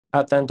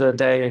at the end of the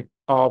day,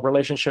 our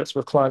relationships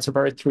with clients are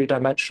very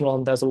three-dimensional,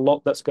 and there's a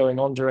lot that's going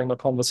on during the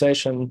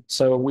conversation.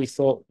 So we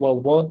thought,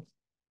 well,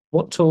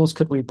 what tools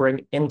could we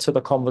bring into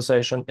the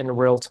conversation in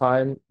real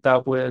time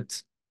that would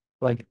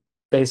like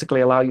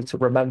basically allow you to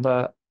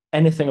remember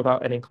anything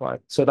about any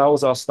client? So that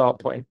was our start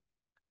point.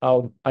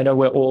 I know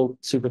we're all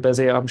super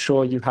busy. I'm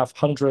sure you have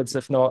hundreds,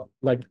 if not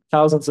like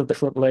thousands of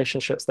different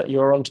relationships that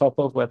you're on top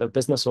of, whether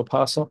business or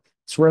personal.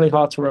 It's really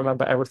hard to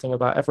remember everything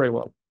about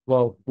everyone.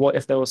 Well, what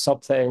if there was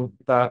something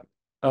that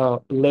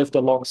lived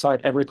alongside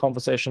every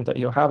conversation that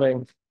you're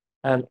having,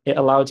 and it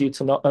allowed you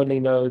to not only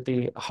know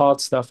the hard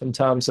stuff in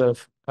terms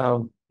of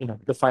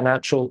the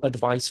financial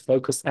advice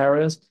focused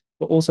areas,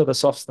 but also the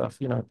soft stuff,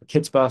 the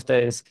kids'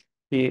 birthdays,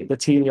 the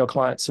team your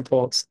client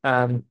supports,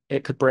 and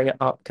it could bring it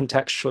up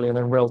contextually and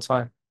in real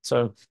time.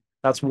 So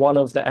that's one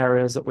of the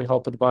areas that we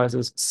help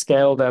advisors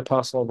scale their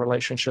personal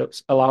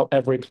relationships, allow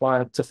every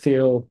client to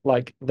feel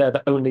like they're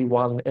the only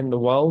one in the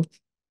world,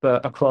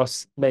 but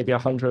across maybe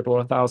 100 or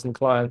 1,000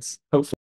 clients, hopefully